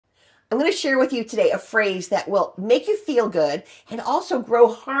I'm going to share with you today a phrase that will make you feel good and also grow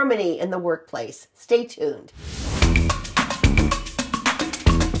harmony in the workplace. Stay tuned.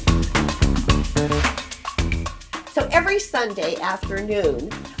 So every Sunday afternoon,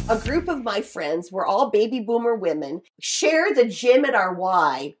 a group of my friends, we're all baby boomer women, share the gym at our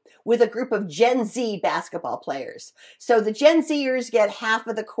Y with a group of Gen Z basketball players. So the Gen Zers get half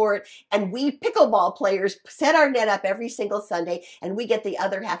of the court, and we pickleball players set our net up every single Sunday, and we get the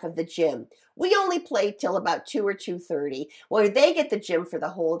other half of the gym. We only play till about 2 or 2:30, where they get the gym for the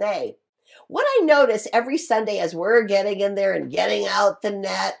whole day. What I notice every Sunday as we're getting in there and getting out the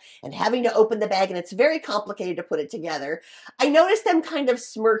net and having to open the bag, and it's very complicated to put it together, I notice them kind of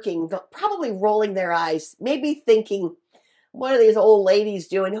smirking, probably rolling their eyes, maybe thinking, what are these old ladies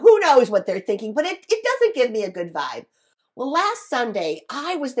doing? Who knows what they're thinking, but it doesn't give me a good vibe. Well, last Sunday,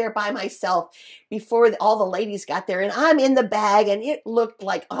 I was there by myself before all the ladies got there, and I'm in the bag, and it looked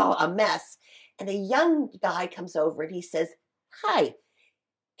like, a mess. And a young guy comes over, and he says, "Hi,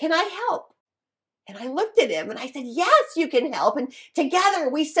 can I help?" And I looked at him and I said, "Yes, you can help." And together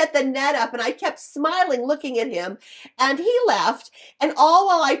we set the net up, and I kept smiling, looking at him, and he left. And all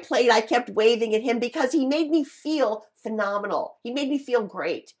while I played, I kept waving at him because he made me feel phenomenal. He made me feel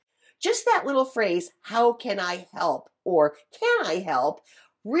great. Just that little phrase, "How can I help?" or "Can I help?"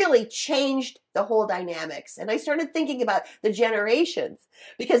 really changed the whole dynamics. And I started thinking about the generations,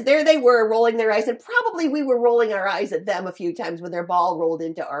 because there they were rolling their eyes, and probably we were rolling our eyes at them a few times when their ball rolled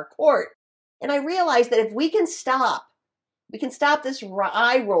into our court. And I realized that if we can stop this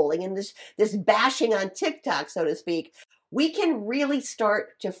eye rolling and this bashing on TikTok, so to speak, we can really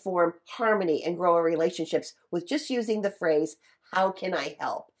start to form harmony and grow our relationships with just using the phrase, "How can I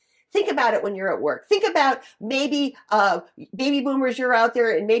help?" Think about it when you're at work. Think about maybe baby boomers, you're out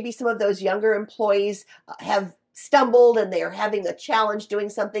there, and maybe some of those younger employees have stumbled and they're having a challenge doing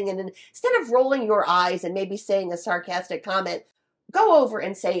something. And instead of rolling your eyes and maybe saying a sarcastic comment, go over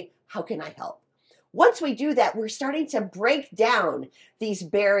and say, "How can I help?" Once we do that, we're starting to break down these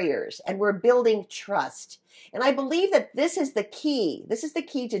barriers, and we're building trust. And I believe that this is the key. This is the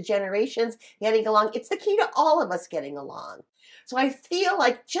key to generations getting along. It's the key to all of us getting along. So I feel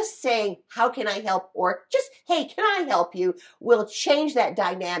like just saying, "How can I help?" or just, "Hey, can I help you?" will change that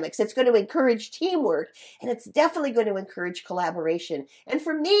dynamics. It's going to encourage teamwork, and it's definitely going to encourage collaboration. And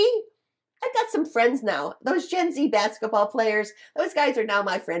for me, I've got some friends now. Those Gen Z basketball players, those guys are now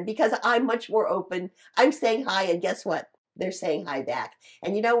my friend because I'm much more open. I'm saying hi, and guess what? They're saying hi back.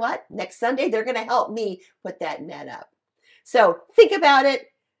 And you know what? Next Sunday, they're going to help me put that net up. So think about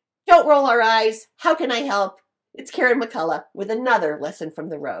it. Don't roll our eyes. How can I help? It's Karen McCullough with another lesson from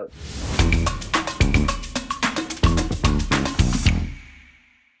the road.